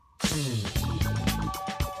You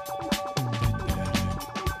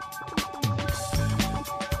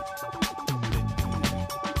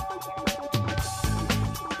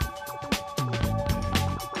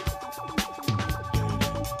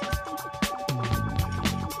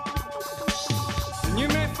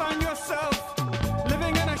may find yourself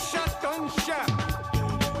living in a shotgun shack,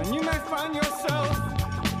 and you may find yourself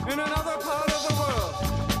in another part of the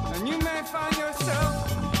world, and you may find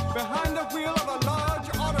yourself behind the wheel of a large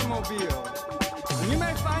automobile, and you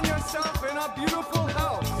may find yourself in a beautiful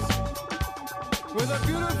house with a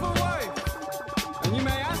beautiful wife, and you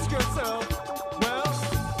may ask yourself, well,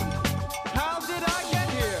 how did I get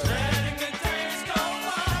here? Letting the days go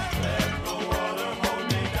by, let the water hold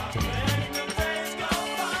me down. Letting the days go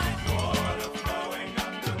by, water flowing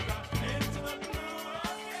underground into the blue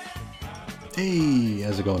again. Hey,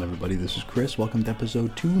 how's it going, everybody? This is Chris. Welcome to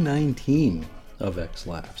episode 219 of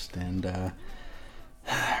X-Lapsed. And,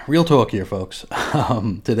 real talk here, folks.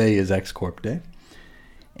 Today is X-Corp Day.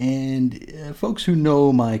 And folks who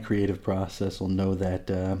know my creative process will know that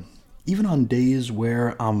even on days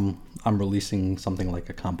where I'm releasing something like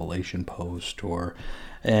a compilation post or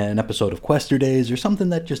an episode of Quester Days or something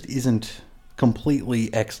that just isn't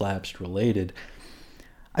completely X-Lapsed related,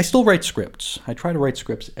 I still write scripts. I try to write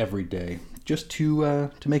scripts every day just to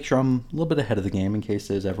make sure I'm a little bit ahead of the game in case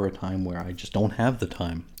there's ever a time where I just don't have the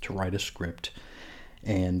time to write a script.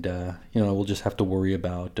 And, we'll just have to worry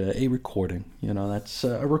about a recording. That's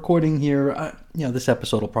a recording here. This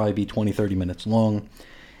episode will probably be 20, 30 minutes long.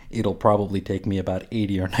 It'll probably take me about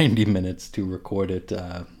 80 or 90 minutes to record it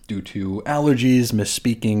due to allergies,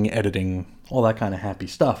 misspeaking, editing, all that kind of happy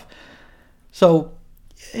stuff. So,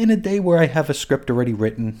 in a day where I have a script already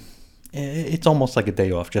written, it's almost like a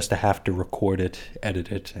day off just to have to record it,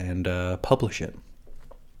 edit it, and publish it.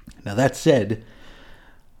 Now, that said,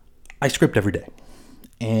 I script every day.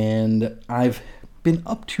 And I've been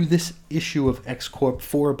up to this issue of X-Corp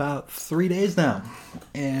for about 3 days now.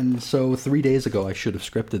 And so 3 days ago, I should have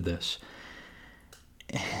scripted this.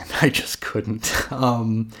 And I just couldn't.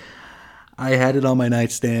 I had it on my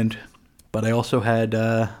nightstand, but I also had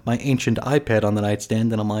my ancient iPad on the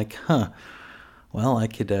nightstand, and I'm like, well, I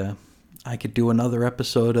could do another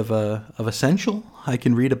episode of Essential. I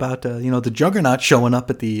can read about the Juggernaut showing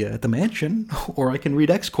up at the mansion, or I can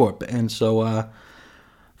read X-Corp. And so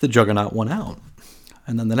the Juggernaut won out.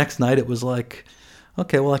 And then the next night it was like,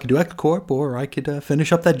 okay, well, I could do X-Corp, or I could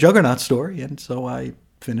finish up that Juggernaut story. And so I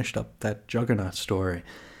finished up that Juggernaut story.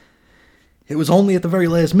 It was only at the very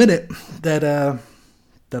last minute that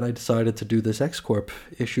I decided to do this X-Corp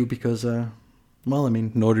issue because, in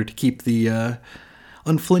order to keep the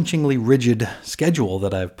unflinchingly rigid schedule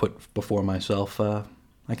that I've put before myself, I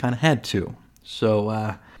kind of had to.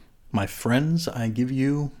 So, my friends, I give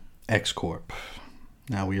you X-Corp.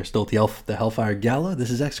 Now, we are still at the Hellfire Gala. This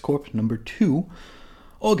is X-Corp number 2,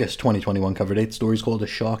 August 2021, cover date. Story's called A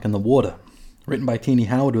Shark in the Water. Written by Tini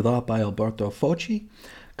Howard with art by Alberto Focci.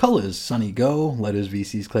 Colors, Sonny Go. Letters,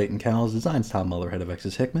 VC's Clayton Cowles. Designs, Tom Muller, head of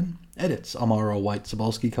X's Hickman. Edits, Amaro White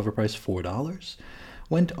Cebulski. Cover price, $4.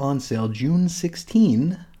 Went on sale June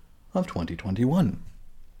 16 of 2021.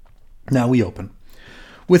 Now we open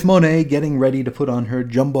with Monet getting ready to put on her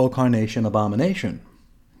Jumbo Carnation Abomination.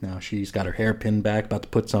 Now she's got her hair pinned back, about to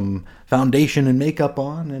put some foundation and makeup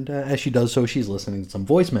on, and as she does so, she's listening to some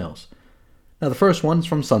voicemails. Now the first one's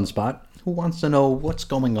from Sunspot, who wants to know what's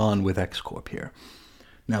going on with X-Corp here.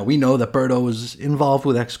 Now we know that Berto was involved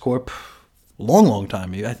with X-Corp a long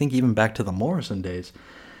time, I think even back to the Morrison days.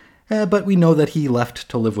 But we know that he left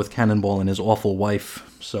to live with Cannonball and his awful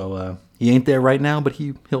wife, so he ain't there right now, but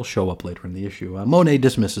he'll show up later in the issue. Monet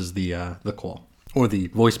dismisses the call. Or the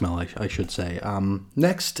voicemail, I should say.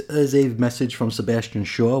 Next is a message from Sebastian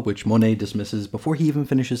Shaw, which Monet dismisses before he even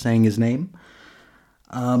finishes saying his name.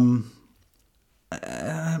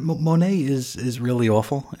 Monet is really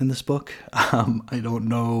awful in this book. I don't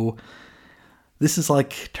know. This is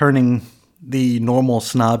like turning the normal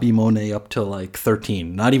snobby Monet up to like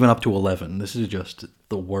 13, not even up to 11. This is just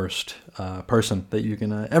the worst person that you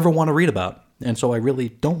can ever want to read about. And so I really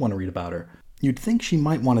don't want to read about her. You'd think she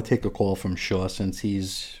might want to take a call from Shaw since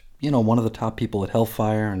he's, one of the top people at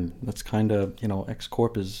Hellfire, and that's kind of,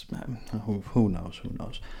 X-Corp is, who knows.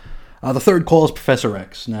 The third call is Professor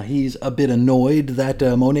X. Now, he's a bit annoyed that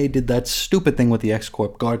Monet did that stupid thing with the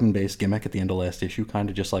X-Corp garden-based gimmick at the end of last issue,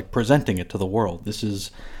 kind of just like presenting it to the world. This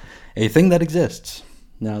is a thing that exists.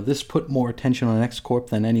 Now, this put more attention on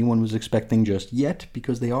X-Corp than anyone was expecting just yet,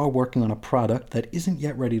 because they are working on a product that isn't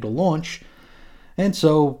yet ready to launch. And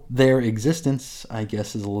so their existence, I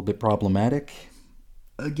guess, is a little bit problematic.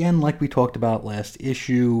 Again, like we talked about last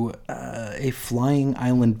issue, a flying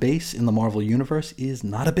island base in the Marvel Universe is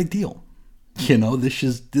not a big deal. You know, this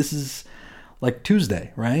is like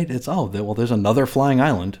Tuesday, right? It's, there's another flying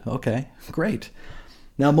island. Okay, great.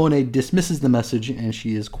 Now, Monet dismisses the message, and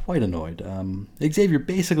she is quite annoyed. Xavier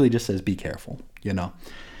basically just says, be careful, you know.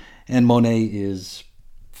 And Monet is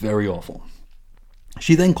very awful.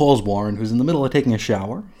 She then calls Warren, who's in the middle of taking a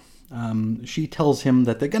shower. She tells him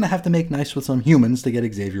that they're going to have to make nice with some humans to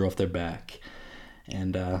get Xavier off their back.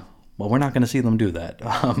 And, we're not going to see them do that.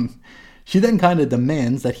 She then kind of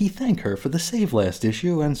demands that he thank her for the save last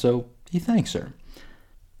issue, and so he thanks her.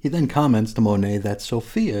 He then comments to Monet that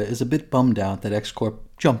Sophia is a bit bummed out that X-Corp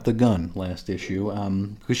jumped the gun last issue,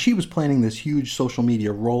 because she was planning this huge social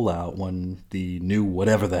media rollout when the new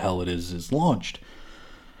whatever the hell it is launched.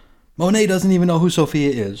 Monet doesn't even know who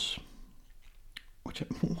Sophia is.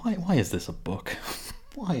 Why is this a book?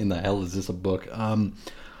 Why in the hell is this a book?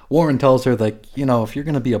 Warren tells her that, if you're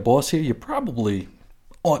going to be a boss here, you probably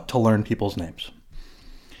ought to learn people's names.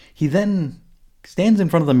 He then stands in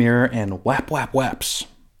front of the mirror and whaps.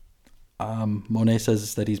 Monet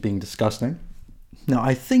says that he's being disgusting. Now,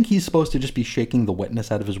 I think he's supposed to just be shaking the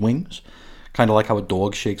wetness out of his wings, kind of like how a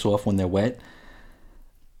dog shakes off when they're wet.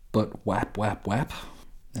 But whap.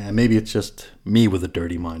 Maybe it's just me with a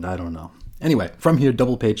dirty mind, I don't know. Anyway, from here,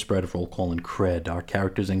 double-page spread of roll call and cred. Our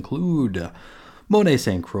characters include Monet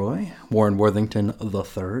St. Croix, Warren Worthington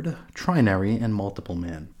III, Trinary, and Multiple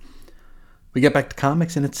Man. We get back to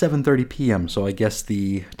comics, and it's 7:30 p.m., so I guess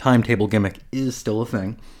the timetable gimmick is still a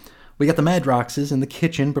thing. We got the Madroxes in the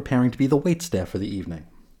kitchen preparing to be the waitstaff for the evening.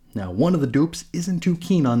 Now, one of the dupes isn't too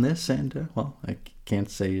keen on this, and, I can't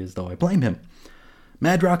say as though I blame him.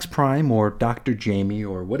 Madrox Prime, or Dr. Jamie,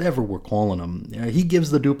 or whatever we're calling him, he gives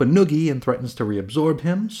the dupe a noogie and threatens to reabsorb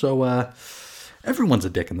him, so, everyone's a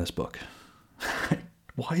dick in this book.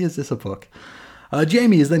 Why is this a book?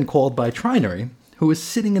 Jamie is then called by Trinary, who is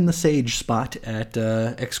sitting in the sage spot at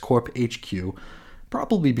X-Corp HQ,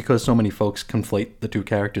 probably because so many folks conflate the two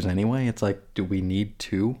characters anyway. It's like, do we need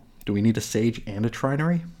two? Do we need a sage and a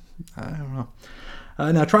Trinary? I don't know.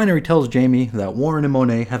 Now, Trinary tells Jamie that Warren and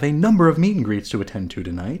Monet have a number of meet and greets to attend to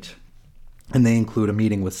tonight, and they include a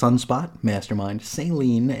meeting with Sunspot, Mastermind,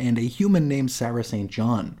 Saline, and a human named Sarah St.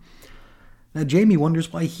 John. Now, Jamie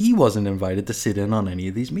wonders why he wasn't invited to sit in on any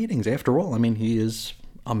of these meetings. After all, he is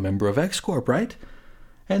a member of X-Corp, right?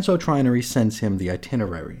 And so Trinary sends him the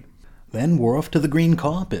itinerary. Then we're off to the green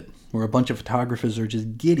carpet, where a bunch of photographers are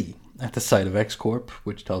just giddy at the sight of X-Corp,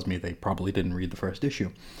 which tells me they probably didn't read the first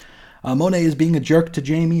issue. Monet is being a jerk to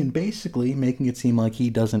Jamie and basically making it seem like he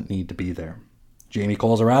doesn't need to be there. Jamie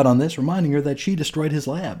calls her out on this, reminding her that she destroyed his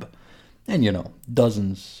lab. And,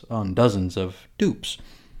 dozens on dozens of dupes.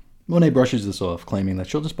 Monet brushes this off, claiming that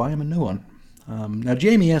she'll just buy him a new one. Now,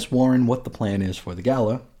 Jamie asks Warren what the plan is for the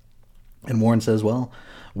gala, and Warren says, well,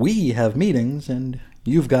 we have meetings, and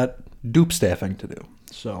you've got dupe staffing to do.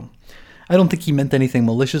 So, I don't think he meant anything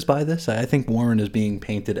malicious by this. I think Warren is being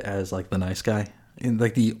painted as, like, the nice guy,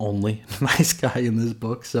 like the only nice guy in this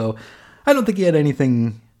book. So, I don't think he had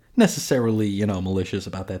anything necessarily, malicious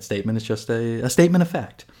about that statement. It's just a statement of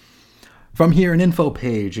fact. From here, an info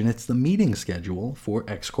page, and it's the meeting schedule for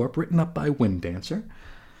X-Corp, written up by Winddancer.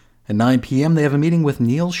 At 9 p.m., they have a meeting with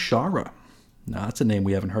Neil Shara. Now, that's a name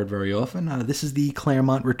we haven't heard very often. This is the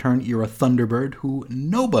Claremont Return-era Thunderbird, who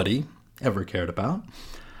nobody ever cared about.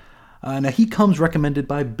 Now, he comes recommended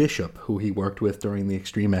by Bishop, who he worked with during the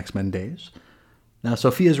Extreme X-Men days. Now,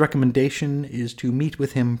 Sophia's recommendation is to meet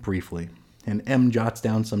with him briefly, and M jots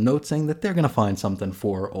down some notes saying that they're going to find something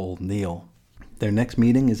for old Neil. Their next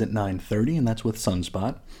meeting is at 9:30, and that's with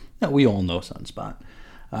Sunspot. Now, we all know Sunspot.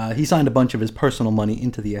 He signed a bunch of his personal money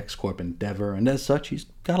into the X-Corp endeavor, and as such, he's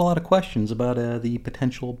got a lot of questions about the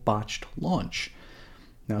potential botched launch.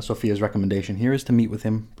 Now, Sophia's recommendation here is to meet with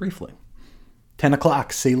him briefly. 10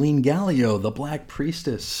 o'clock, Saline Gallio, the Black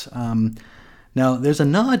Priestess. Now, there's a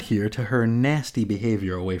nod here to her nasty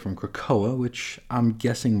behavior away from Krakoa, which I'm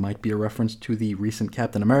guessing might be a reference to the recent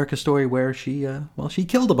Captain America story where she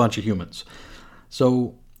killed a bunch of humans.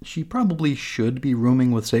 So, she probably should be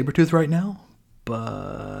rooming with Sabretooth right now,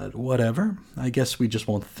 but whatever. I guess we just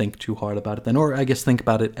won't think too hard about it then, or I guess think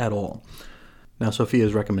about it at all. Now,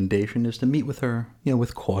 Sophia's recommendation is to meet with her,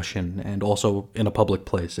 with caution, and also in a public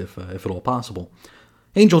place, if at all possible.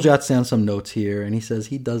 Angel jots down some notes here, and he says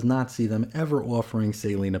he does not see them ever offering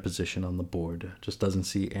Saline a position on the board. Just doesn't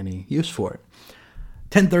see any use for it.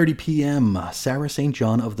 10:30 p.m., Sarah St.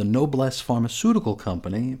 John of the Noblesse Pharmaceutical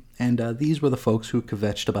Company, and these were the folks who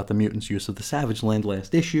kvetched about the mutants' use of the Savage Land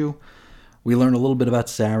last issue. We learn a little bit about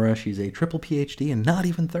Sarah. She's a triple PhD and not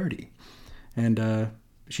even 30. And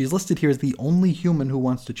she's listed here as the only human who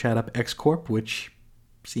wants to chat up X Corp, which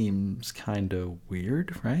seems kind of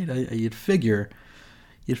weird, right? You'd figure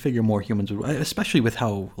more humans would, especially with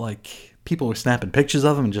how like people were snapping pictures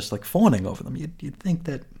of them and just like fawning over them. You'd think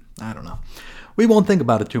that, I don't know. We won't think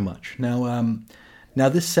about it too much. Now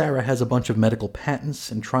this Sarah has a bunch of medical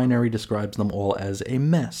patents, and Trinary describes them all as a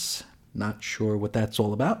mess. Not sure what that's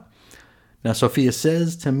all about. Now Sophia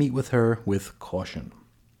says to meet with her with caution.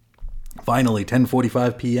 Finally,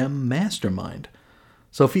 10:45 p.m., Mastermind.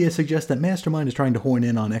 Sophia suggests that Mastermind is trying to horn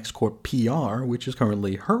in on X-Corp PR, which is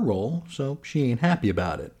currently her role, so she ain't happy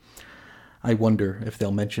about it. I wonder if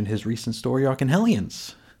they'll mention his recent story arc in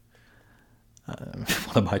Hellions.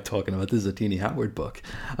 What am I talking about? This is a Teenie Howard book.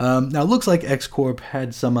 Now, it looks like X-Corp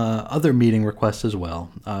had some other meeting requests as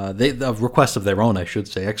well. Requests of their own, I should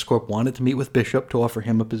say. X-Corp wanted to meet with Bishop to offer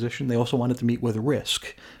him a position. They also wanted to meet with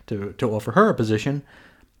Risk to offer her a position.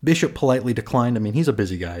 Bishop politely declined. I mean, he's a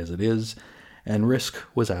busy guy as it is. And Risk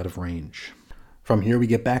was out of range. From here, we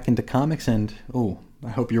get back into comics, and, I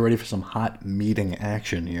hope you're ready for some hot meeting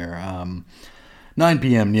action here. 9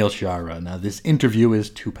 p.m., Neil Shara. Now, this interview is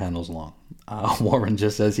 2 panels long. Warren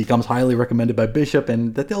just says he comes highly recommended by Bishop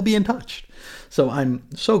and that they'll be in touch. So I'm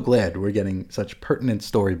so glad we're getting such pertinent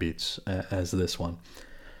story beats as this one.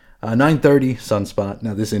 9:30, Sunspot.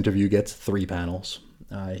 Now, this interview gets 3 panels.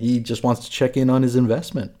 He just wants to check in on his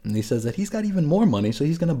investment. And he says that he's got even more money, so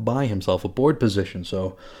he's going to buy himself a board position.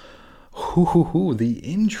 So, the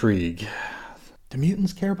intrigue. Do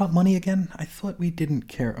mutants care about money again? I thought we didn't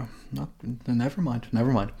care. No, never mind.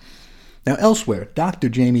 Now, elsewhere, Dr.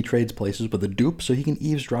 Jamie trades places with a dupe so he can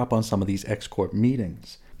eavesdrop on some of these X-Corp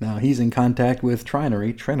meetings. Now, he's in contact with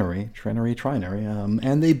Trinary,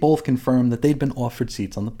 and they both confirm that they'd been offered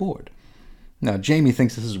seats on the board. Now, Jamie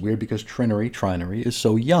thinks this is weird because Trinary is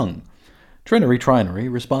so young.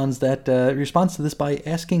 Trinary responds to this by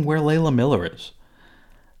asking where Layla Miller is.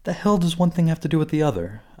 The hell does one thing have to do with the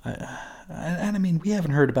other? And I mean, we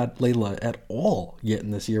haven't heard about Layla at all yet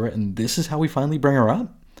in this era, and this is how we finally bring her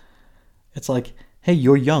up? It's like, hey,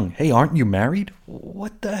 you're young. Hey, aren't you married?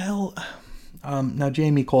 What the hell? Now,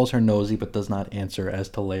 Jamie calls her nosy, but does not answer as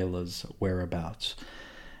to Layla's whereabouts.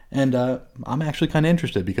 And I'm actually kind of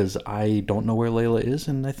interested because I don't know where Layla is,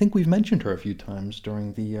 and I think we've mentioned her a few times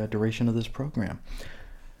during the duration of this program.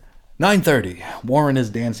 9:30. Warren is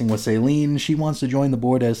dancing with Saline. She wants to join the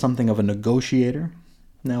board as something of a negotiator.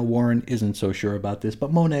 Now, Warren isn't so sure about this,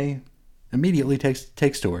 but Monet immediately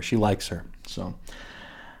takes to her. She likes her. So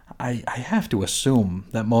I have to assume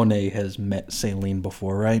that Monet has met Saline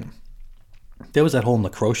before, right? There was that whole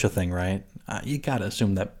Necrotia thing, right? You gotta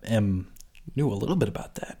assume that M knew a little bit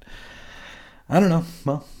about that. I don't know.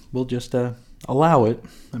 Well, we'll just allow it.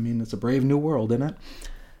 I mean, it's a brave new world, isn't it?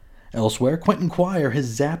 Elsewhere, Quentin Quire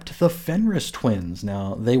has zapped the Fenris twins.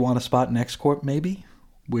 Now, they want to spot an X-Corp, maybe,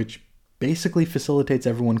 which basically facilitates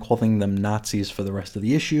everyone calling them Nazis for the rest of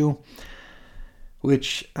the issue.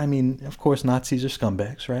 Which, I mean, of course, Nazis are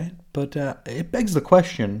scumbags, right? But it begs the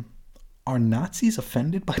question, are Nazis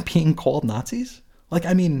offended by being called Nazis? Like,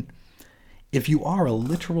 I mean, if you are a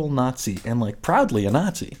literal Nazi, and, like, proudly a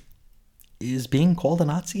Nazi, is being called a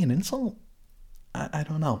Nazi an insult? I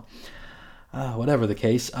don't know. Whatever the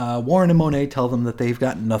case, Warren and Monet tell them that they've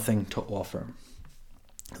got nothing to offer.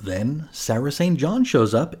 Then Sarah St. John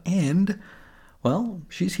shows up, and, well,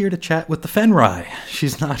 she's here to chat with the Fenrai.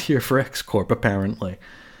 She's not here for X-Corp, apparently.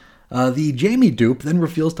 The Jamie dupe then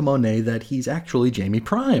reveals to Monet that he's actually Jamie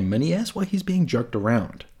Prime, and he asks why he's being jerked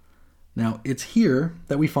around. Now, it's here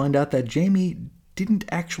that we find out that Jamie didn't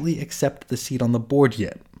actually accept the seat on the board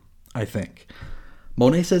yet, I think.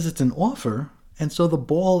 Monet says it's an offer, and so the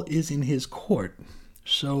ball is in his court.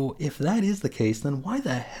 So if that is the case, then why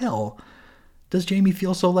the hell does Jamie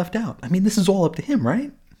feel so left out? I mean, this is all up to him,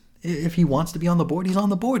 right? If he wants to be on the board, he's on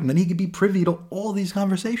the board, and then he could be privy to all these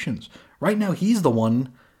conversations. Right now, he's the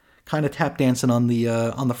one kind of tap dancing on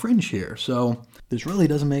the fringe here. So this really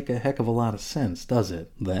doesn't make a heck of a lot of sense, does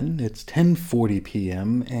it? Then it's 10:40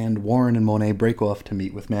 p.m., and Warren and Monet break off to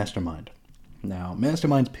meet with Mastermind. Now,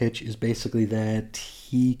 Mastermind's pitch is basically that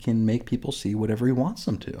he can make people see whatever he wants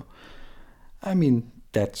them to. I mean,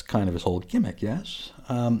 that's kind of his whole gimmick, yes?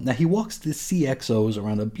 Now, he walks the CXOs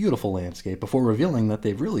around a beautiful landscape before revealing that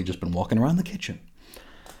they've really just been walking around the kitchen.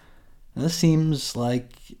 Now, this seems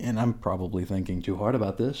like, and I'm probably thinking too hard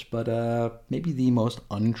about this, but maybe the most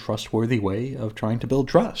untrustworthy way of trying to build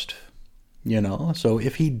trust. You know, so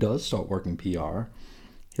if he does start working PR,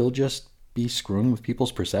 he'll just be screwing with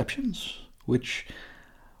people's perceptions, which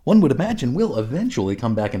one would imagine will eventually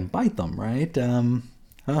come back and bite them, right?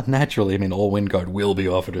 Naturally, I mean, All Wingard will be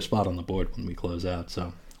offered a spot on the board when we close out,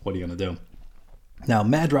 so what are you going to do? Now,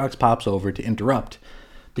 Madrox pops over to interrupt,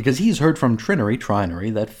 because he's heard from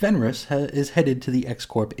Trinary that Fenris is headed to the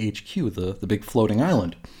X-Corp HQ, the big floating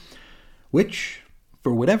island, which,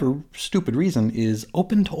 for whatever stupid reason, is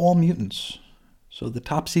open to all mutants. So the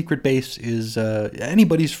top secret base is,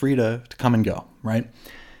 anybody's free to come and go, right?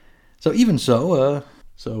 So even so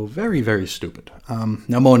very, very stupid.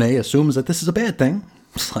 Now Monet assumes that this is a bad thing.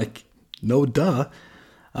 It's like, no duh.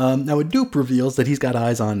 Now a dupe reveals that he's got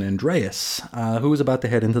eyes on Andreas, who is about to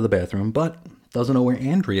head into the bathroom, but doesn't know where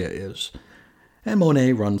Andrea is. And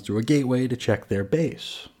Monet runs through a gateway to check their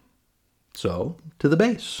base. So, to the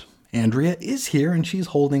base. Andrea is here, and she's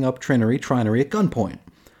holding up Trinary at gunpoint.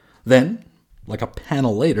 Then, like a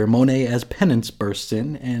panel later, Monet as Penance bursts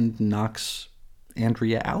in and knocks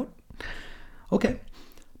Andrea out. Okay,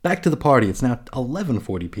 back to the party. It's now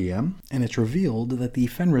 11:40 p.m., and it's revealed that the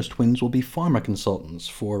Fenris twins will be pharma consultants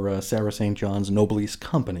for Sarah St. John's Nobilis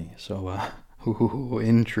company. So,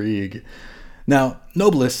 intrigue. Now,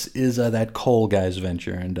 Nobilis is that Cole guy's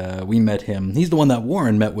venture, and we met him. He's the one that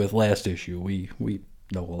Warren met with last issue. We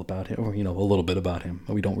know all about him, or, a little bit about him.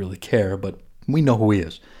 We don't really care, but we know who he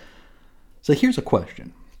is. So here's a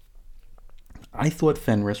question. I thought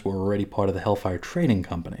Fenris were already part of the Hellfire Trading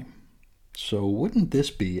Company. So wouldn't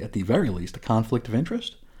this be, at the very least, a conflict of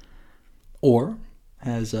interest? Or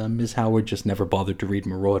has Ms. Howard just never bothered to read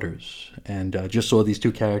Marauders, and just saw these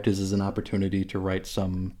two characters as an opportunity to write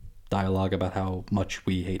some dialogue about how much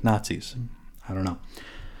we hate Nazis? I don't know.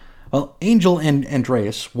 Well, Angel and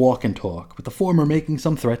Andreas walk and talk, with the former making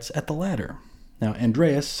some threats at the latter. Now,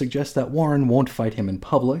 Andreas suggests that Warren won't fight him in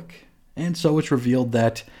public, and so it's revealed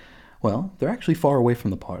that, well, they're actually far away from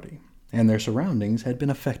the party, and their surroundings had been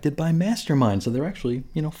affected by Mastermind, so they're actually,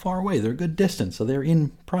 far away. They're a good distance, so they're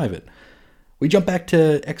in private. We jump back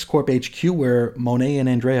to X-Corp HQ, where Monet and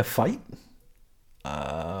Andrea fight.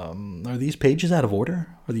 Are these pages out of order?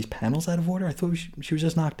 Are these panels out of order? I thought she was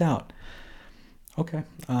just knocked out. Okay.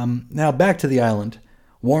 Now back to the island.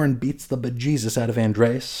 Warren beats the bejesus out of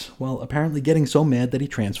Andreas, while apparently getting so mad that he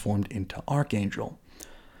transformed into Archangel.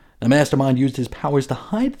 Now Mastermind used his powers to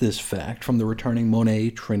hide this fact from the returning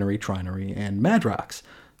Monet, Trinary, and Madrox,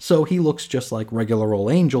 so he looks just like regular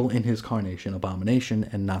old Angel in his Carnation Abomination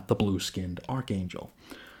and not the blue-skinned Archangel.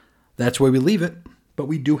 That's where we leave it. But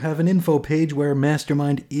we do have an info page where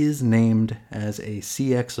Mastermind is named as a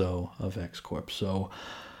CXO of X-Corp, so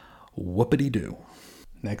whoopity-doo.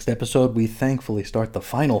 Next episode, we thankfully start the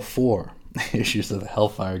final 4 issues of the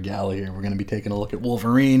Hellfire Gala here. We're going to be taking a look at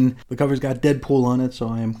Wolverine. The cover's got Deadpool on it, so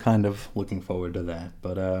I am kind of looking forward to that.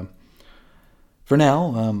 But for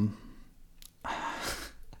now,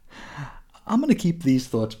 I'm going to keep these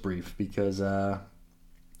thoughts brief because,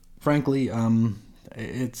 frankly,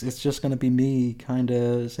 it's just going to be me kind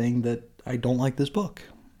of saying that I don't like this book.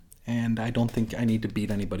 And I don't think I need to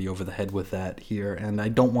beat anybody over the head with that here. And I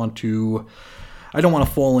don't want to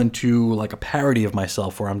fall into like a parody of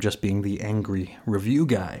myself where I'm just being the angry review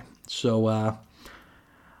guy. So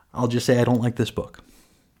I'll just say I don't like this book.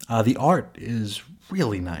 The art is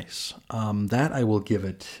really nice. That I will give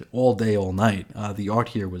it all day, all night. The art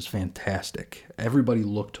here was fantastic. Everybody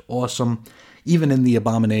looked awesome. Even in the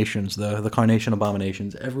Abominations, the Carnation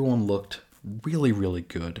Abominations, everyone looked really, really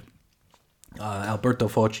good. Alberto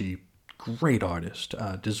Fauci, great artist,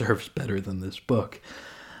 deserves better than this book.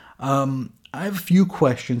 I have a few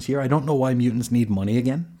questions here. I don't know why mutants need money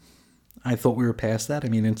again. I thought we were past that. I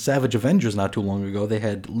mean, in Savage Avengers not too long ago, they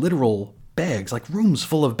had literal bags, like rooms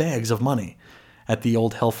full of bags of money at the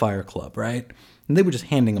old Hellfire Club, right? And they were just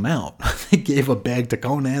handing them out. They gave a bag to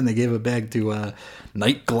Conan. They gave a bag to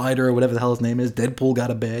Night Glider or whatever the hell his name is. Deadpool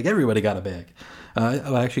got a bag. Everybody got a bag.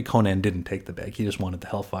 Actually, Conan didn't take the bag. He just wanted the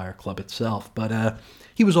Hellfire Club itself. But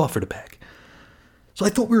he was offered a bag. So I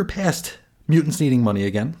thought we were past mutants needing money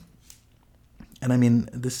again. And I mean,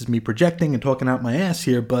 this is me projecting and talking out my ass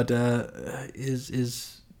here, but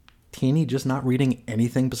is Teeny just not reading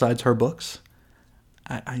anything besides her books?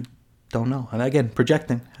 I don't know. And again,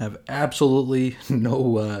 projecting. I have absolutely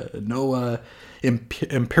no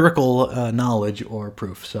empirical knowledge or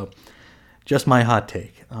proof. So just my hot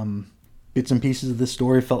take. Bits and pieces of this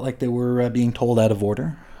story felt like they were being told out of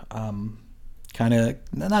order. Kind of,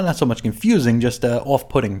 not so much confusing, just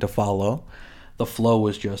off-putting to follow. The flow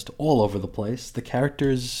was just all over the place. The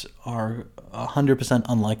characters are 100%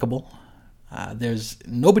 unlikable. There's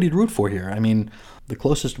nobody to root for here. I mean, the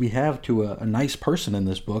closest we have to a nice person in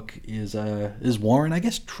this book is Warren. I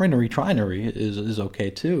guess Trinary is okay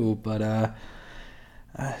too, but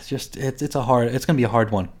it's going to be a hard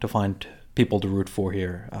one to find people to root for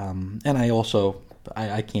here. And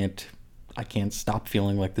I can't stop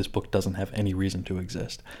feeling like this book doesn't have any reason to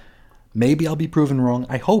exist. Maybe I'll be proven wrong.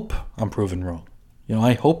 I hope I'm proven wrong.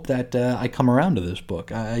 I hope that I come around to this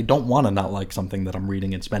book. I don't want to not like something that I'm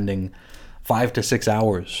reading and spending 5 to 6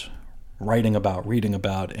 hours writing about, reading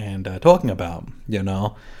about, and talking about.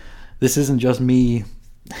 This isn't just me,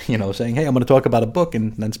 saying, hey, I'm going to talk about a book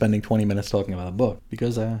and then spending 20 minutes talking about a book.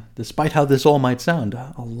 Because despite how this all might sound,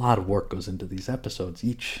 a lot of work goes into these episodes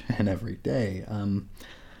each and every day.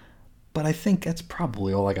 But I think that's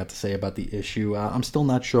probably all I got to say about the issue. I'm still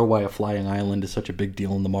not sure why a flying island is such a big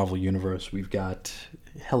deal in the Marvel Universe. We've got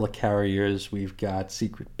helicarriers, we've got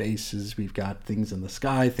secret bases, we've got things in the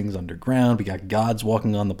sky, things underground, we got gods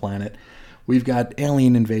walking on the planet, we've got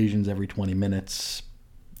alien invasions every 20 minutes.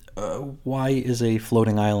 Why is a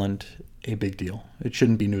floating island a big deal? It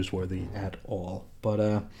shouldn't be newsworthy at all.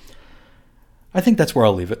 But I think that's where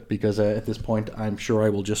I'll leave it, because at this point I'm sure I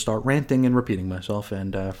will just start ranting and repeating myself,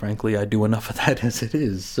 and frankly I do enough of that as it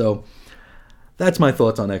is. So that's my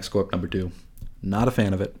thoughts on X-Corp number 2. Not a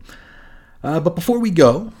fan of it. But before we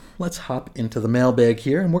go, let's hop into the mailbag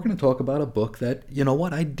here, and we're going to talk about a book that,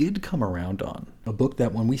 I did come around on. A book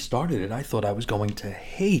that when we started it I thought I was going to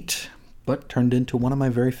hate, but turned into one of my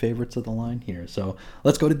very favorites of the line here. So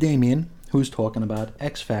let's go to Damien, who's talking about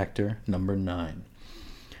X Factor number 9.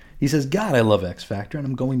 He says, God, I love X Factor, and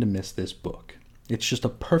I'm going to miss this book. It's just a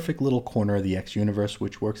perfect little corner of the X universe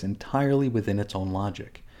which works entirely within its own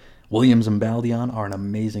logic. Williams and Baldion are an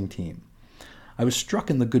amazing team. I was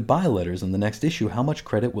struck in the goodbye letters in the next issue how much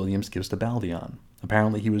credit Williams gives to Baldion.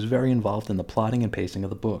 Apparently he was very involved in the plotting and pacing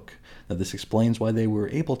of the book. Now this explains why they were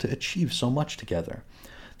able to achieve so much together.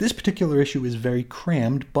 This particular issue is very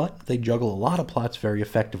crammed, but they juggle a lot of plots very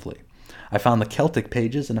effectively. I found the Celtic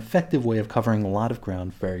pages an effective way of covering a lot of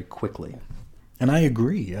ground very quickly. And I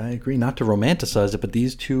agree not to romanticize it, but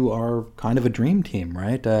these two are kind of a dream team,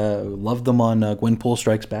 right? Loved them on Gwenpool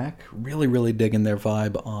Strikes Back. Really, really digging their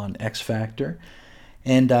vibe on X Factor.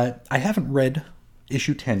 And I haven't read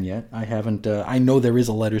issue 10 yet. I know there is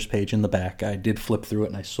a letters page in the back. I did flip through it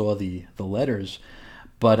and I saw the letters,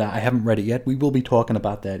 but I haven't read it yet. We will be talking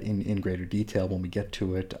about that in greater detail when we get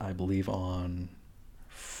to it, I believe on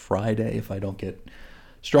Friday, if I don't get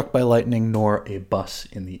struck by lightning nor a bus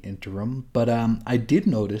in the interim. But I did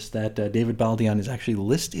notice that David Baldion is actually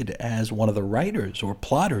listed as one of the writers or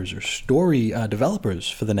plotters or story developers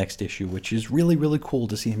for the next issue, which is really, really cool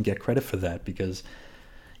to see him get credit for that, because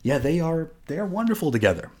they are wonderful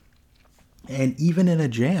together. And even in a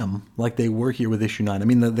jam like they were here with issue 9, I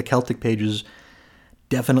mean, the Celtic pages,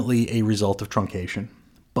 definitely a result of truncation,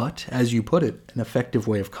 but as you put it, an effective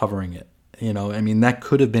way of covering it. That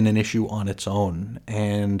could have been an issue on its own.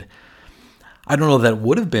 And I don't know that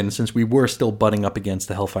would have been, since we were still butting up against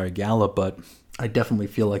the Hellfire Gala, but I definitely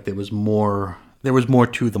feel like there was more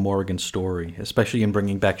to the Morrigan story, especially in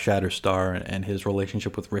bringing back Shatterstar and his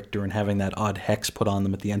relationship with Richter and having that odd hex put on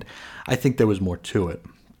them at the end. I think there was more to it.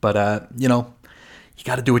 But, you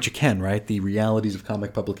got to do what you can, right? The realities of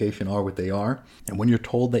comic publication are what they are. And when you're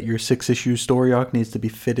told that your 6-issue story arc needs to be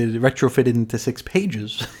retrofitted into 6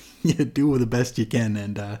 pages... you do the best you can.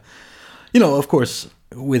 And, of course,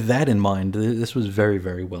 with that in mind, this was very,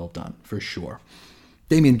 very well done, for sure.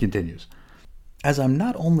 Damien continues. As I'm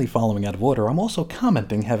not only following out of order, I'm also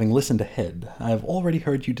commenting having listened ahead. I've already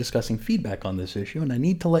heard you discussing feedback on this issue, and I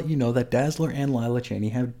need to let you know that Dazzler and Lila Cheney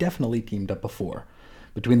have definitely teamed up before.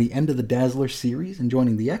 Between the end of the Dazzler series and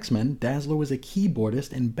joining the X-Men, Dazzler was a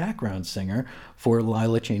keyboardist and background singer for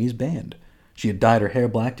Lila Cheney's band. She had dyed her hair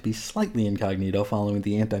black to be slightly incognito following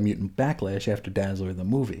the anti-mutant backlash after Dazzler the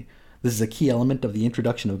movie. This is a key element of the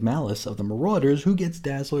introduction of Malice of the Marauders, who gets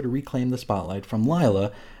Dazzler to reclaim the spotlight from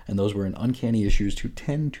Lila, and those were in Uncanny issues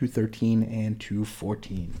 210, 213, and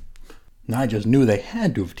 214. Now, I just knew they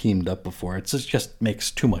had to have teamed up before. It just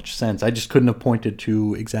makes too much sense. I just couldn't have pointed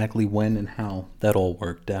to exactly when and how that all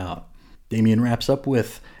worked out. Damien wraps up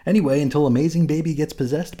with, anyway, until Amazing Baby gets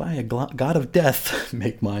possessed by a god of death,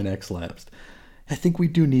 make mine X-lapsed. I think we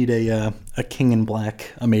do need a King in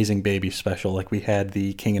Black Amazing Baby special, like we had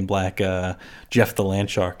the King in Black Jeff the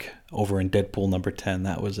Landshark over in Deadpool number 10.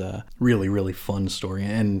 That was a really, really fun story,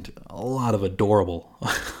 and a lot of adorable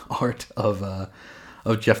art of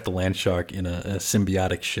Jeff the Landshark in a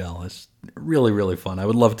symbiotic shell. It's really, really fun. I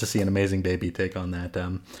would love to see an Amazing Baby take on that.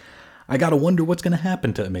 I gotta wonder what's going to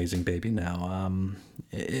happen to Amazing Baby now.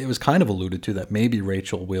 It was kind of alluded to that maybe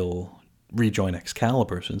Rachel will rejoin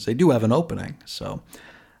Excalibur, since they do have an opening. So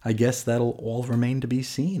I guess that'll all remain to be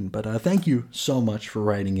seen. But thank you so much for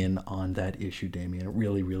writing in on that issue, Damien. It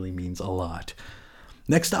really, really means a lot.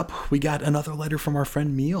 Next up, we got another letter from our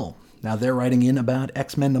friend Meal. Now they're writing in about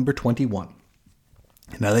X-Men number 21.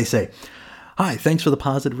 Now they say, hi, thanks for the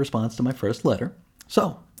positive response to my first letter.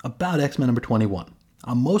 So, about X-Men number 21.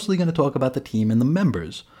 I'm mostly going to talk about the team and the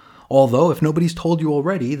members. Although, if nobody's told you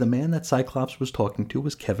already, the man that Cyclops was talking to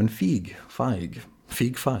was Kevin Feige,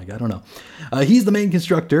 I don't know. He's the main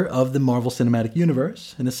constructor of the Marvel Cinematic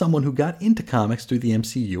Universe, and as someone who got into comics through the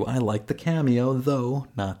MCU, I like the cameo, though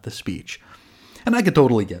not the speech. And I could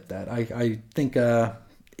totally get that. I think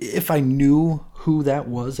if I knew who that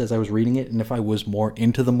was as I was reading it, and if I was more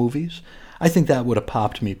into the movies, I think that would have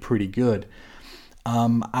popped me pretty good.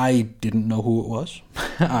 I didn't know who it was.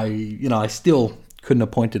 I still couldn't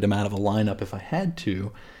have pointed him out of a lineup if I had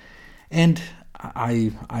to. And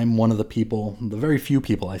I'm one of the people, the very few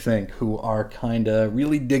people, I think, who are kind of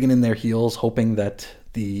really digging in their heels, hoping that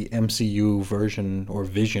the MCU version or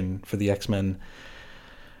vision for the X-Men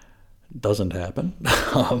doesn't happen.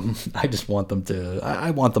 I just want them to,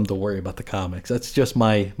 I want them to worry about the comics. That's just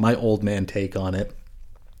my old man take on it.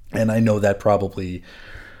 And I know that probably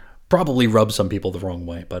rubs some people the wrong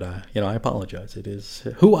way, but I apologize. It is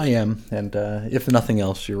who I am, and if nothing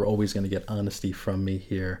else, you're always going to get honesty from me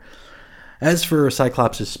here. As for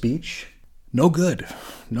Cyclops' speech, no good.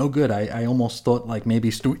 I almost thought like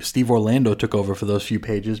maybe Steve Orlando took over for those few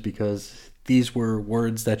pages, because these were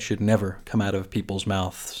words that should never come out of people's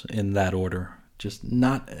mouths in that order. Just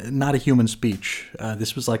not a human speech.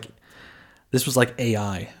 This was like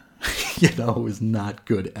AI. It was not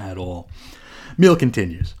good at all. Mill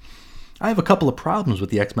continues. I have a couple of problems with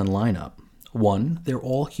the X-Men lineup. One, they're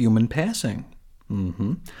all human passing.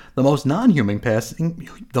 The most non-human passing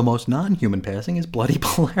is Bloody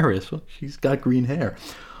Polaris. Well, she's got green hair.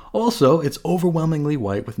 Also, it's overwhelmingly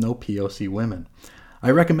white with no POC women.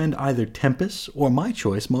 I recommend either Tempest or my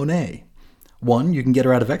choice, Monet. 1, you can get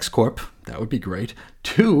her out of X-Corp. That would be great.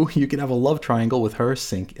 2, you can have a love triangle with her,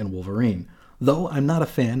 Synch, and Wolverine. Though I'm not a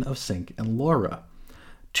fan of Synch and Laura.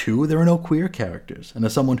 2, there are no queer characters, and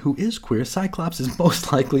as someone who is queer, Cyclops is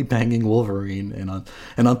most likely banging Wolverine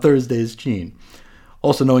and on Thursdays, Jean.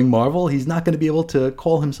 Also, knowing Marvel, he's not going to be able to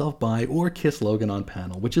call himself bi or kiss Logan on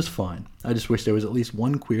panel, which is fine. I just wish there was at least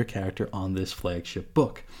one queer character on this flagship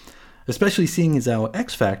book. Especially seeing as our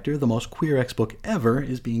X Factor, the most queer X book ever,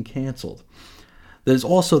 is being cancelled. There's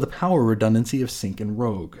also the power redundancy of Synch and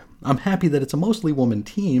Rogue. I'm happy that it's a mostly woman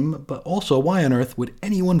team, but also why on earth would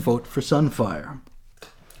anyone vote for Sunfire?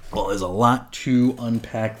 Well, there's a lot to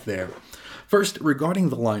unpack there. First, regarding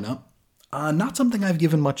the lineup, not something I've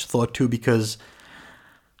given much thought to, because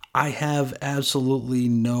I have absolutely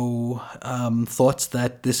no thoughts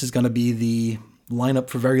that this is going to be the lineup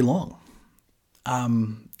for very long.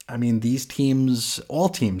 These teams, all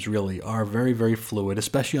teams really, are very, very fluid,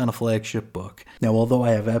 especially on a flagship book. Now, although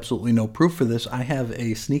I have absolutely no proof for this, I have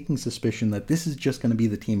a sneaking suspicion that this is just going to be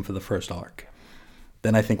the team for the first arc.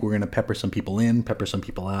 Then I think we're going to pepper some people in, pepper some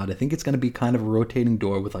people out. I think it's going to be kind of a rotating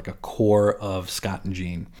door with like a core of Scott and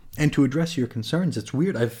Jean. And to address your concerns, it's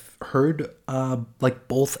weird. I've heard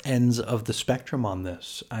both ends of the spectrum on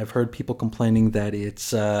this. I've heard people complaining that it's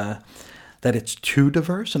too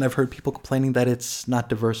diverse, and I've heard people complaining that it's not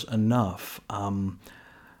diverse enough.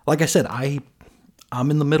 Like I said, I'm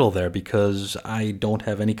in the middle there, because I don't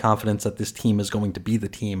have any confidence that this team is going to be the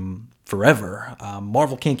team forever.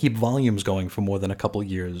 Marvel can't keep volumes going for more than a couple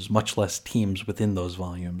years, much less teams within those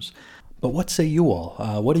volumes. But what say you all?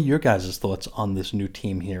 What are your guys' thoughts on this new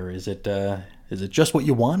team here? Is it just what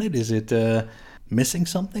you wanted? Is it missing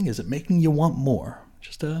something? Is it making you want more?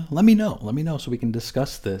 Just let me know. Let me know so we can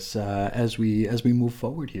discuss this as we move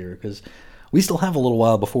forward here, because we still have a little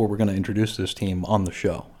while before we're going to introduce this team on the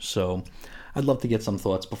show. So I'd love to get some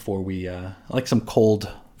thoughts before we, some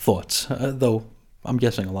cold thoughts, though I'm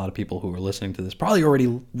guessing a lot of people who are listening to this probably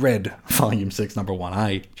already read Volume 6, Number 1.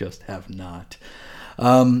 I just have not.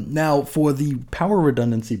 Now, for the power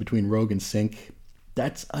redundancy between Rogue and Synch,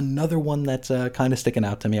 that's another one that's kind of sticking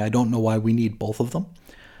out to me. I don't know why we need both of them.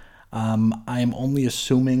 I'm only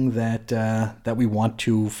assuming that we want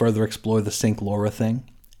to further explore the Synch Laura thing,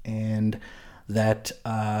 and that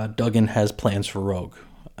Duggan has plans for Rogue.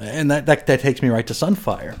 And that takes me right to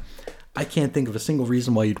Sunfire. I can't think of a single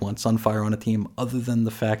reason why you'd want Sunfire on a team other than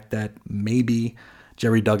the fact that maybe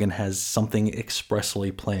Jerry Duggan has something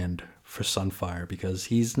expressly planned for Sunfire, because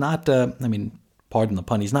he's not, pardon the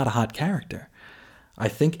pun, he's not a hot character. I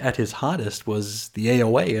think at his hottest was the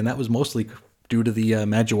AOA, and that was mostly due to the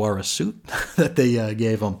Maguire suit that they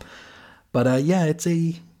gave him. But it's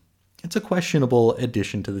a questionable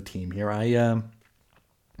addition to the team here.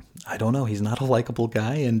 I don't know. He's not a likable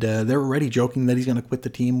guy, and they're already joking that he's going to quit the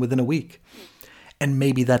team within a week. And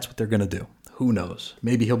maybe that's what they're going to do. Who knows?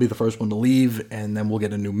 Maybe he'll be the first one to leave, and then we'll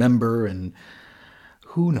get a new member, and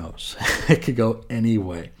who knows? It could go any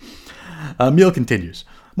way. Miel continues.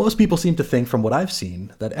 Most people seem to think, from what I've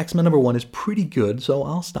seen, that X-Men #1 is pretty good, so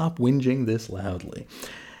I'll stop whinging this loudly.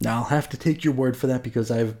 Now, I'll have to take your word for that because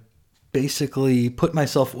I've basically put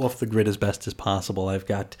myself off the grid as best as possible. I've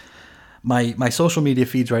got my social media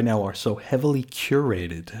feeds right now are so heavily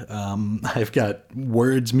curated. I've got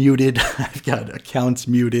words muted. I've got accounts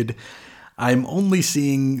muted. I'm only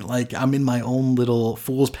seeing, like, I'm in my own little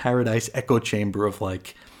fool's paradise echo chamber of,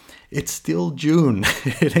 like, it's still June.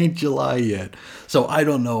 It ain't July yet. So I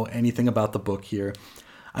don't know anything about the book here.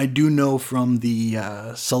 I do know from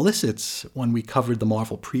the solicits when we covered the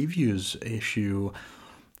Marvel Previews issue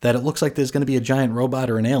that it looks like there's going to be a giant robot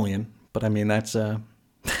or an alien. But I mean, that's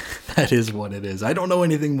that is what it is. I don't know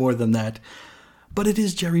anything more than that. But it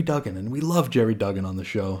is Gerry Duggan, and we love Gerry Duggan on the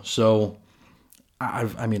show. So I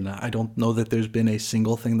don't know that there's been a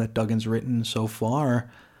single thing that Duggan's written so far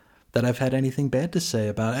that I've had anything bad to say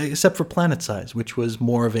about, except for Planet Size, which was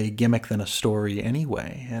more of a gimmick than a story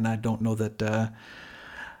anyway. And I don't know that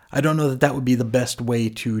that would be the best way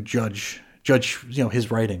to judge his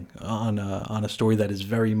writing on a story that is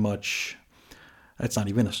very much. It's not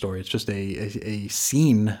even a story. It's just a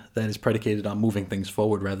scene that is predicated on moving things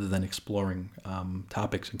forward rather than exploring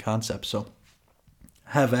topics and concepts. So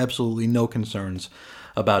I have absolutely no concerns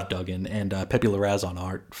about Duggan, and Pepe Larraz on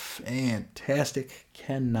art. Fantastic.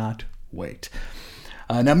 Cannot wait.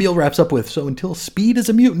 Now Emil wraps up with, so until Speed is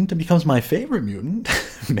a mutant and becomes my favorite mutant,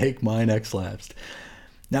 make mine X-Lapsed.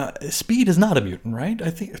 Now, Speed is not a mutant, right? I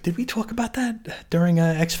think, did we talk about that during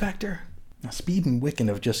X Factor? Now, Speed and Wiccan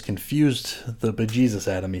have just confused the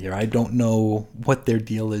bejesus out of me here. I don't know what their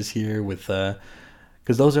deal is here with,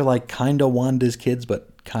 because those are like kind of Wanda's kids,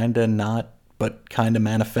 but kind of not, but kind of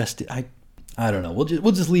manifested. I don't know.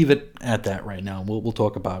 We'll just leave it at that right now. We'll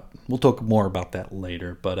talk more about that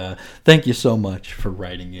later. But thank you so much for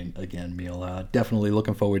writing in again, Emil. Definitely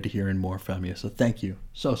looking forward to hearing more from you. So thank you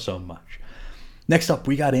so much. Next up,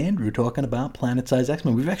 we got Andrew talking about Planet Size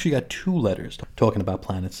X-Men. We've actually got 2 letters talking about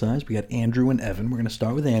Planet Size. We got Andrew and Evan. We're going to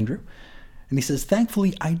start with Andrew. And he says,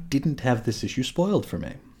 thankfully, I didn't have this issue spoiled for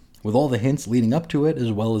me. With all the hints leading up to it,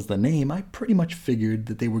 as well as the name, I pretty much figured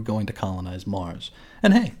that they were going to colonize Mars.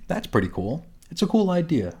 And hey, that's pretty cool. It's a cool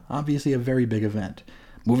idea. Obviously a very big event.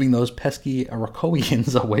 Moving those pesky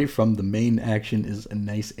Arakoians away from the main action is a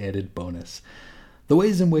nice added bonus. The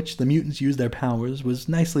ways in which the mutants use their powers was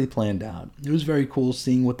nicely planned out. It was very cool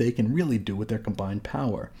seeing what they can really do with their combined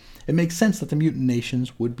power. It makes sense that the mutant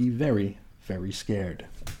nations would be very, very scared.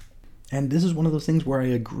 And this is one of those things where I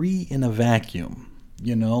agree in a vacuum.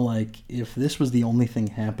 You know, like, if this was the only thing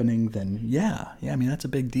happening, then yeah, I mean, that's a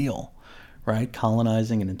big deal, right?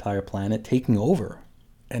 Colonizing an entire planet, taking over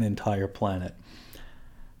an entire planet.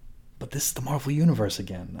 But this is the Marvel Universe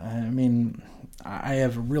again. I mean, I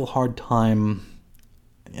have a real hard time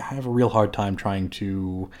trying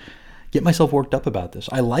to get myself worked up about this.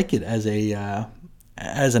 I like it as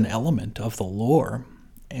an element of the lore,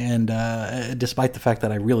 and despite the fact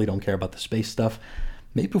that I really don't care about the space stuff,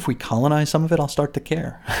 maybe if we colonize some of it, I'll start to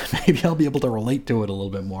care. Maybe I'll be able to relate to it a little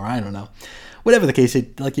bit more. I don't know. Whatever the case,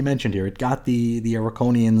 it, like you mentioned here, it got the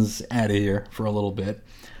Arrakonians out of here for a little bit.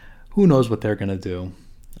 Who knows what they're going to do?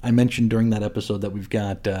 I mentioned during that episode that we've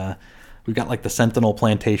got like the Sentinel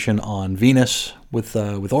plantation on Venus with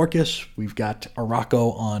Orcus. We've got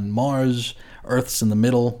Arakko on Mars. Earth's in the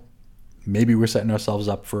middle. Maybe we're setting ourselves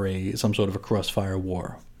up for some sort of a crossfire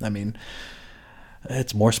war. I mean,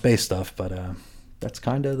 it's more space stuff, but that's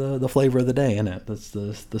kind of the flavor of the day, isn't it? That's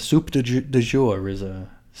the soup du jour is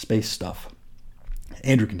space stuff.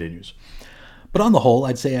 Andrew continues. But on the whole,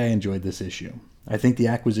 I'd say I enjoyed this issue. I think the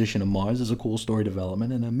acquisition of Mars is a cool story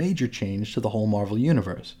development and a major change to the whole Marvel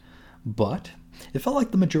Universe. But it felt like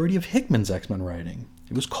the majority of Hickman's X-Men writing.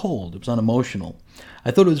 It was cold, it was unemotional. I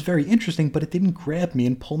thought it was very interesting, but it didn't grab me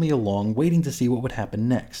and pull me along, waiting to see what would happen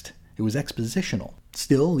next. It was expositional.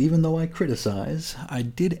 Still, even though I criticize, I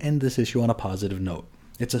did end this issue on a positive note.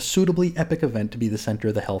 It's a suitably epic event to be the center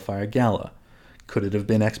of the Hellfire Gala. Could it have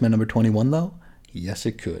been X-Men number 21, though? Yes,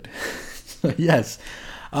 it could. Yes.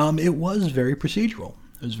 It was very procedural.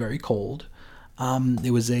 It was very cold.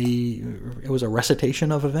 It was a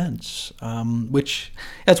recitation of events, which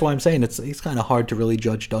that's why I'm saying it's kind of hard to really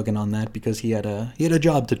judge Duggan on that, because he had a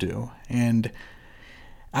job to do. And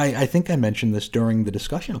I think I mentioned this during the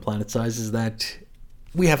discussion of Planet Size, is that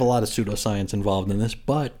we have a lot of pseudoscience involved in this,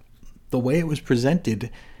 but the way it was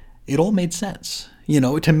presented, it all made sense. You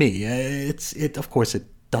know, to me, of course it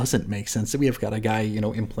doesn't make sense. We have got a guy,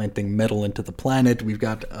 implanting metal into the planet. We've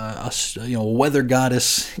got a weather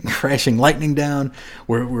goddess crashing lightning down.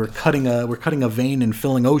 We're cutting a vein and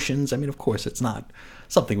filling oceans. I mean, of course, it's not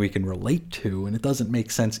something we can relate to, and it doesn't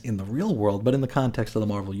make sense in the real world, but in the context of the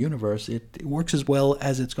Marvel Universe, it works as well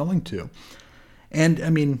as it's going to. And, I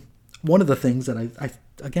mean, one of the things that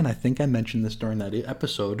I think I mentioned this during that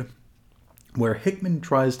episode, where Hickman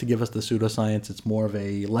tries to give us the pseudoscience, it's more of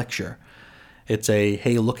a lecture. It's a,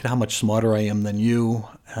 hey, look at how much smarter I am than you.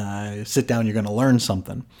 Sit down, you're going to learn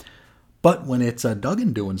something. But when it's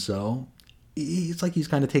Duggan doing so, it's like he's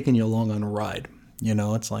kind of taking you along on a ride.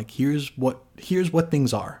 It's like, here's what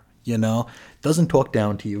things are, Doesn't talk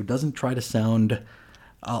down to you, doesn't try to sound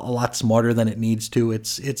a lot smarter than it needs to.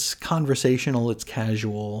 It's conversational, it's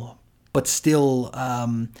casual, but still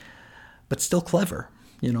clever,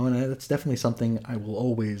 and that's definitely something I will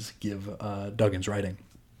always give Duggan's writing.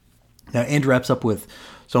 Now, Andrew wraps up with,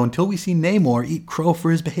 so until we see Namor eat crow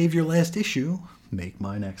for his behavior last issue, make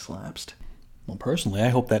mine X-lapsed. Well, personally, I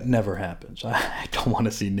hope that never happens. I don't want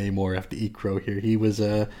to see Namor have to eat crow here. He was,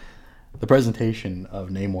 the presentation of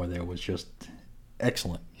Namor there was just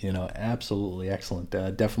excellent, absolutely excellent.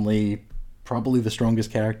 Definitely, probably the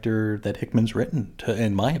strongest character that Hickman's written,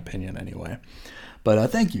 in my opinion, anyway. But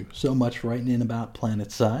thank you so much for writing in about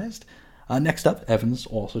Planet Sized. Next up, Evan's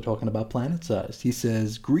also talking about Planet Sized. He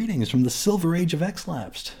says, greetings from the Silver Age of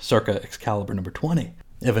X-Lapsed, circa Excalibur number 20.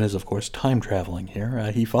 Evan is, of course, time-traveling here.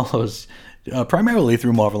 He follows primarily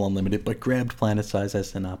through Marvel Unlimited, but grabbed Planet Size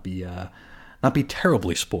as to not be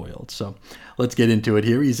terribly spoiled. So let's get into it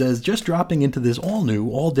here. He says, just dropping into this all-new,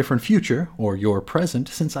 all-different future, or your present,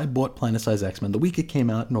 since I bought Planet Size X-Men the week it came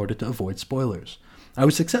out in order to avoid spoilers. I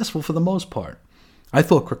was successful for the most part. I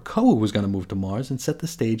thought Krakoa was going to move to Mars and set the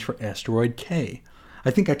stage for Asteroid K. I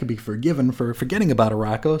think I could be forgiven for forgetting about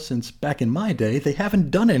Arakko, since back in my day, they haven't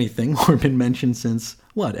done anything or been mentioned since,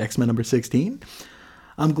 X-Men number 16?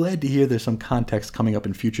 I'm glad to hear there's some context coming up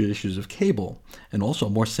in future issues of Cable, and also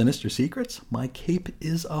more sinister secrets. My cape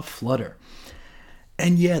is aflutter.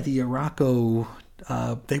 And yeah, the Arakko,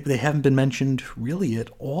 they haven't been mentioned really at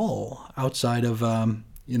all outside of,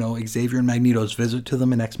 Xavier and Magneto's visit to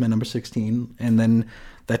them in X-Men number 16, and then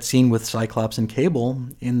that scene with Cyclops and Cable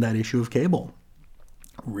in that issue of Cable.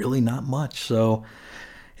 Really not much, so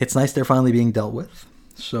it's nice they're finally being dealt with.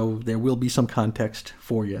 So there will be some context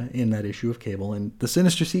for you in that issue of Cable. And the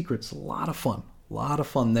Sinister Secrets, a lot of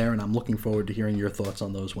fun there, and I'm looking forward to hearing your thoughts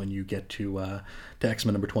on those when you get to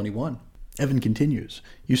X-Men number 21. Evan continues,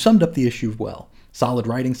 you summed up the issue well. Solid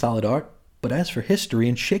writing, solid art, but as for history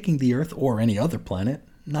and shaking the Earth or any other planet,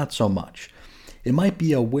 not so much. It might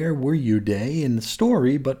be a where were you day in the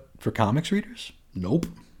story, but for comics readers, nope.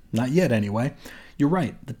 Not yet anyway. You're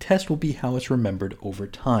right, the test will be how it's remembered over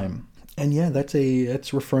time. And yeah,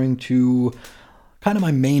 that's referring to kind of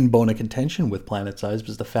my main bone of contention with Planet Size,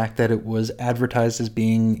 was the fact that it was advertised as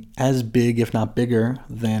being as big, if not bigger,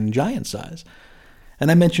 than Giant Size.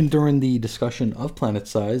 And I mentioned during the discussion of Planet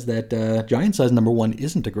Size that Giant Size number 1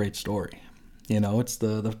 isn't a great story. It's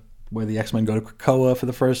the where the X-Men go to Krakoa for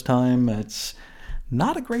the first time. It's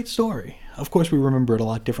not a great story. Of course, we remember it a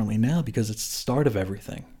lot differently now because it's the start of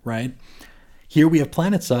everything, right? Here we have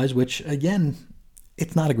Planet Size, which, again,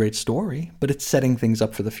 it's not a great story, but it's setting things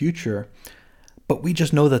up for the future. But we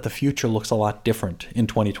just know that the future looks a lot different in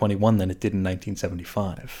 2021 than it did in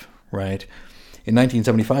 1975, right? In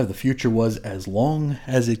 1975, the future was as long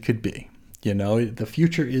as it could be. The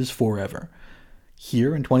future is forever.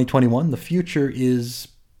 Here in 2021, the future is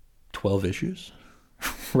 12 issues,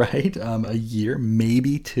 right? A year,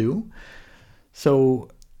 maybe 2. So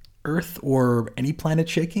Earth or any planet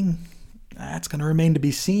shaking, that's going to remain to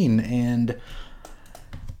be seen. And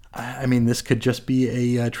I mean, this could just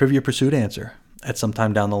be a Trivia Pursuit answer at some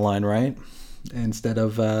time down the line, right? Instead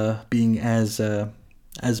of being as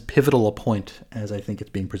pivotal a point as I think it's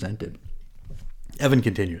being presented. Evan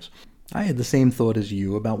continues, I had the same thought as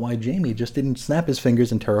you about why Jamie just didn't snap his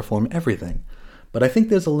fingers and terraform everything. But I think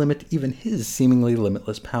there's a limit to even his seemingly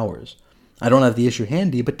limitless powers. I don't have the issue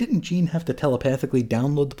handy, but didn't Jean have to telepathically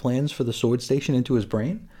download the plans for the Sword Station into his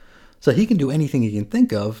brain? So he can do anything he can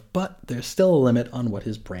think of, but there's still a limit on what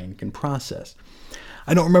his brain can process.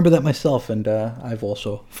 I don't remember that myself, and I've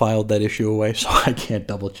also filed that issue away, so I can't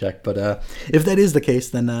double check. But if that is the case,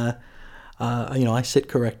 then I sit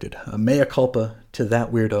corrected. Mea culpa to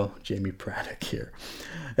that weirdo, Jamie Braddock here.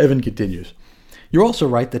 Evan continues. You're also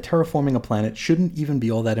right that terraforming a planet shouldn't even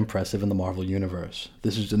be all that impressive in the Marvel Universe.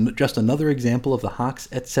 This is just another example of the Hawks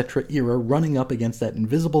etc. era running up against that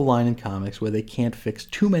invisible line in comics where they can't fix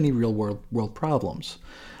too many real-world problems.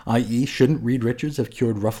 I.e., shouldn't Reed Richards have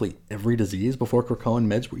cured roughly every disease before Krakoan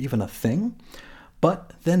meds were even a thing?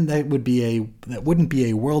 But then that wouldn't be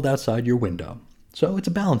a world outside your window. So it's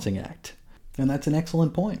a balancing act. And that's an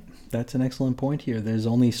excellent point. That's an excellent point here. There's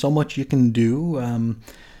only so much you can do.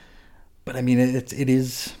 But I mean, it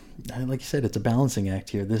is, like you said, it's a balancing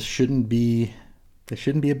act here. This shouldn't be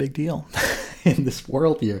a big deal in this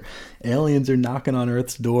world here. Aliens are knocking on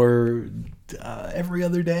Earth's door every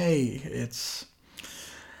other day.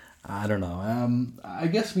 I don't know. I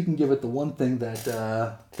guess we can give it the one thing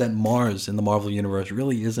that Mars in the Marvel Universe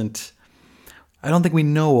really isn't. I don't think we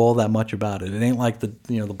know all that much about it. It ain't like the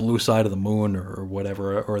blue side of the moon or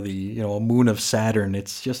whatever, or the a moon of Saturn.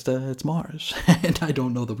 It's just it's Mars, and I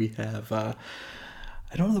don't know that we have.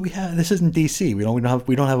 This isn't DC.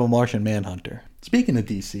 We don't have a Martian Manhunter. Speaking of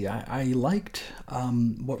DC, I liked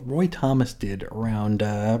what Roy Thomas did around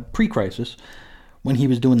pre-Crisis when he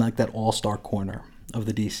was doing like that All-Star corner of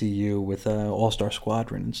the DCU with All-Star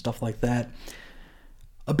Squadron and stuff like that.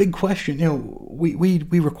 A big question, we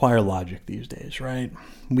require logic these days, right?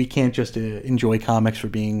 We can't just enjoy comics for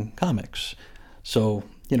being comics. So,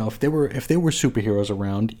 if there were superheroes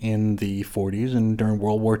around in the 40s and during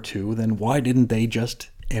World War II, then why didn't they just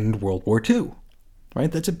end World War II?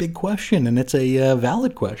 Right? That's a big question, and it's a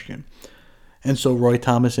valid question. And so Roy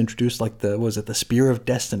Thomas introduced the Spear of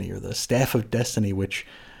Destiny or the Staff of Destiny, which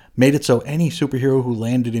made it so any superhero who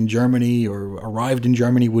landed in Germany or arrived in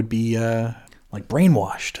Germany would be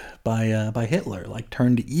brainwashed by Hitler,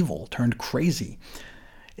 turned evil, turned crazy.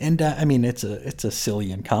 And I mean, it's a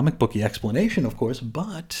silly and comic booky explanation, of course,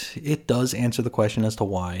 but it does answer the question as to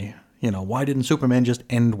why didn't Superman just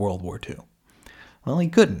end World War II? Well, he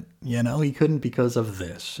couldn't. He couldn't because of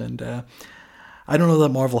this. And I don't know that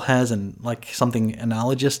Marvel has something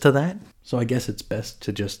analogous to that. So I guess it's best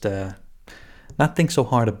to just not think so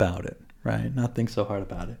hard about it, right? Not think so hard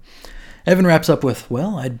about it. Evan wraps up with,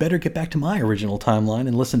 well, I'd better get back to my original timeline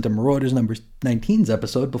and listen to Marauders number 19's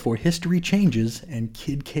episode before history changes and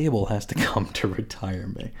Kid Cable has to come to retire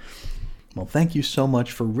me. Well, thank you so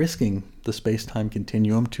much for risking the space-time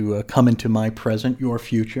continuum to come into my present, your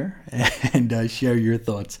future, and share your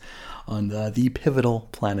thoughts on the pivotal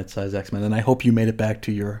planet-size X-Men. And I hope you made it back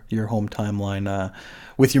to your home timeline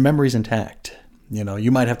with your memories intact.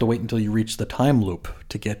 You might have to wait until you reach the time loop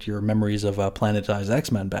to get your memories of Planet-Size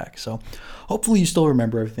X-Men back. So hopefully you still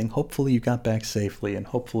remember everything. Hopefully you got back safely, and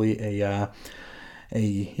hopefully a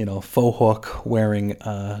faux hawk wearing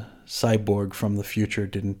cyborg from the future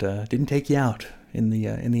didn't take you out in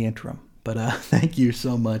the interim. But thank you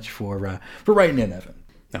so much for writing in, Evan.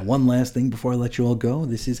 Now, one last thing before I let you all go.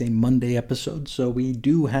 This is a Monday episode, so we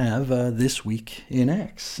do have This Week in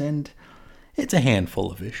X, and it's a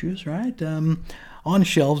handful of issues, right? On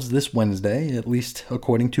shelves this Wednesday, at least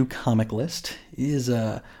according to Comic List, is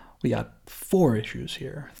we got 4 issues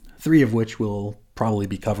here, 3 of which we'll probably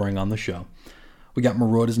be covering on the show. We got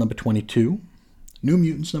Marauders number 22, New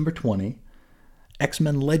Mutants number 20,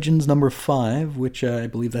 X-Men Legends number 5, which I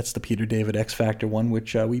believe that's the Peter David X-Factor one,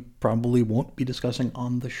 which we probably won't be discussing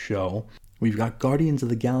on the show. We've got Guardians of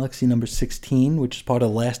the Galaxy number 16, which is part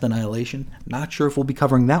of Last Annihilation. Not sure if we'll be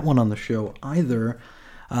covering that one on the show either.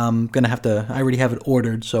 I already have it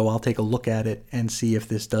ordered, so I'll take a look at it and see if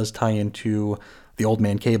this does tie into the Old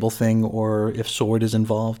Man Cable thing or if SWORD is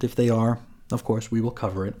involved. If they are, of course, we will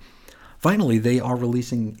cover it. Finally, they are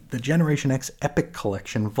releasing the Generation X Epic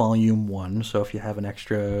Collection Volume 1, so if you have an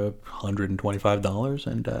extra $125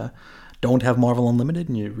 and don't have Marvel Unlimited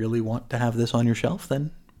and you really want to have this on your shelf,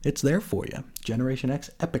 then it's there for you. Generation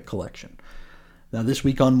X Epic Collection. Now, this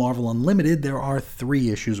week on Marvel Unlimited, there are 3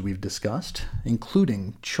 issues we've discussed,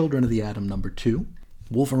 including Children of the Atom number 2,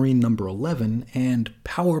 Wolverine number 11, and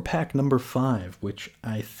Power Pack number 5, which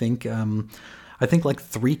I think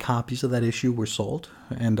 3 copies of that issue were sold,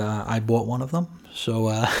 and I bought one of them. So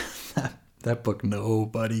that book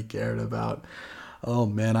nobody cared about. Oh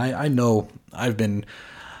man, I know I've been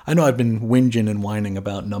whinging and whining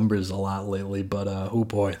about numbers a lot lately, but oh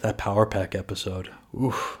boy, that Power Pack episode,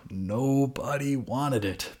 oof, nobody wanted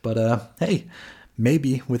it. But hey,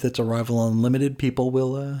 maybe with its arrival on Unlimited, people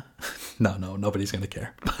will, no, nobody's going to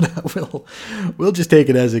care. But we'll just take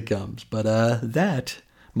it as it comes. But that,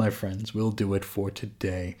 my friends, will do it for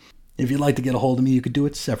today. If you'd like to get a hold of me, you could do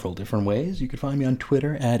it several different ways. You could find me on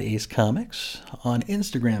Twitter at Ace Comics, on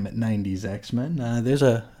Instagram at 90s X-Men. I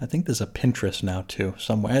think there's a Pinterest now too,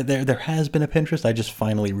 somewhere. There has been a Pinterest. I just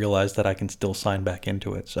finally realized that I can still sign back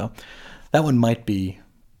into it. So That one might be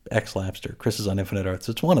X-Lapsed or Chris's on Infinite Earths.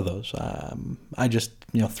 It's one of those. I just,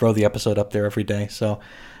 throw the episode up there every day, so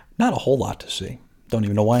not a whole lot to see. Don't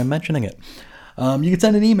even know why I'm mentioning it. You can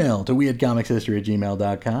send an email to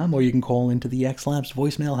weirdcomicshistory@gmail.com, or you can call into the X-Lapsed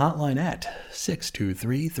voicemail hotline at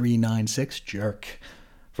 623-396-JERK.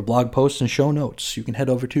 For blog posts and show notes, you can head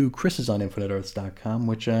over to chrisisoninfiniteearths.com,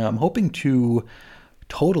 which I'm hoping to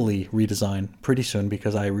totally redesign pretty soon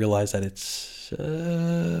because I realize that it's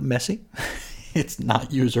messy. It's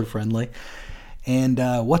not user-friendly. And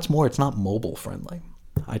what's more, it's not mobile-friendly.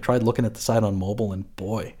 I tried looking at the site on mobile, and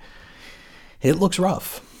boy, it looks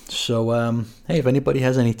rough. So, hey, if anybody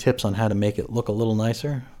has any tips on how to make it look a little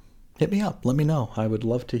nicer, hit me up. Let me know. I would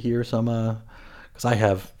love to hear some, because I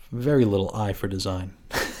have very little eye for design.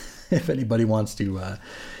 If anybody wants to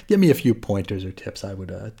give me a few pointers or tips, I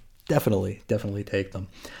would definitely take them.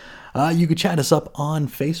 You could chat us up on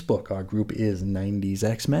Facebook. Our group is 90s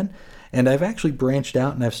X-Men. And I've actually branched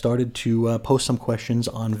out and I've started to post some questions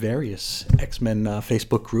on various X-Men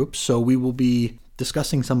Facebook groups. So we will be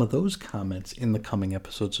discussing some of those comments in the coming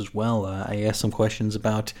episodes as well. I asked some questions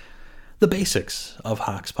about the basics of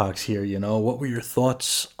Hoxpox here. What were your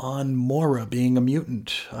thoughts on Moira being a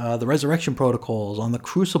mutant? The resurrection protocols on the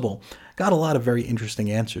Crucible. Got a lot of very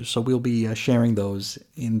interesting answers. So we'll be sharing those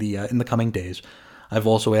in the coming days. I've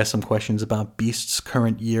also asked some questions about Beast's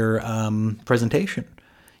current year presentation.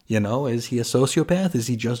 Is he a sociopath? Is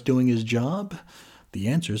he just doing his job? The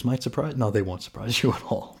answers might surprise. No, they won't surprise you at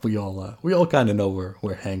all. We all kind of know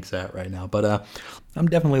where Hank's at right now. But I'm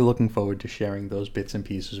definitely looking forward to sharing those bits and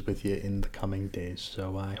pieces with you in the coming days.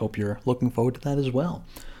 So I hope you're looking forward to that as well.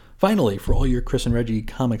 Finally, for all your Chris and Reggie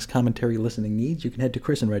comics commentary listening needs, you can head to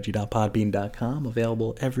chrisandreggie.podbean.com,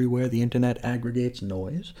 available everywhere the internet aggregates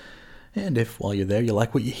noise. And if, while you're there, you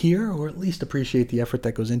like what you hear, or at least appreciate the effort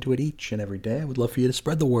that goes into it each and every day, I would love for you to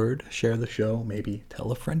spread the word, share the show, maybe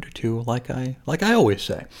tell a friend or two, like I always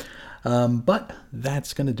say. But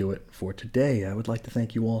that's going to do it for today. I would like to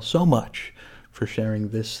thank you all so much for sharing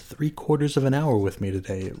this 3/4 of an hour with me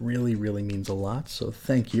today. It really, really means a lot, so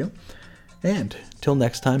thank you. And till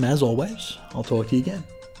next time, as always, I'll talk to you again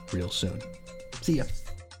real soon. See ya.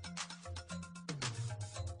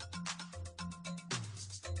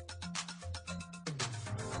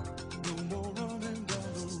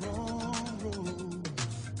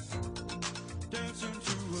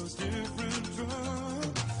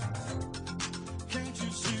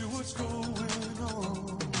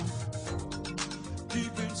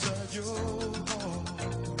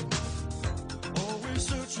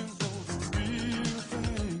 Searching for the real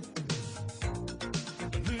thing,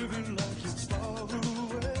 living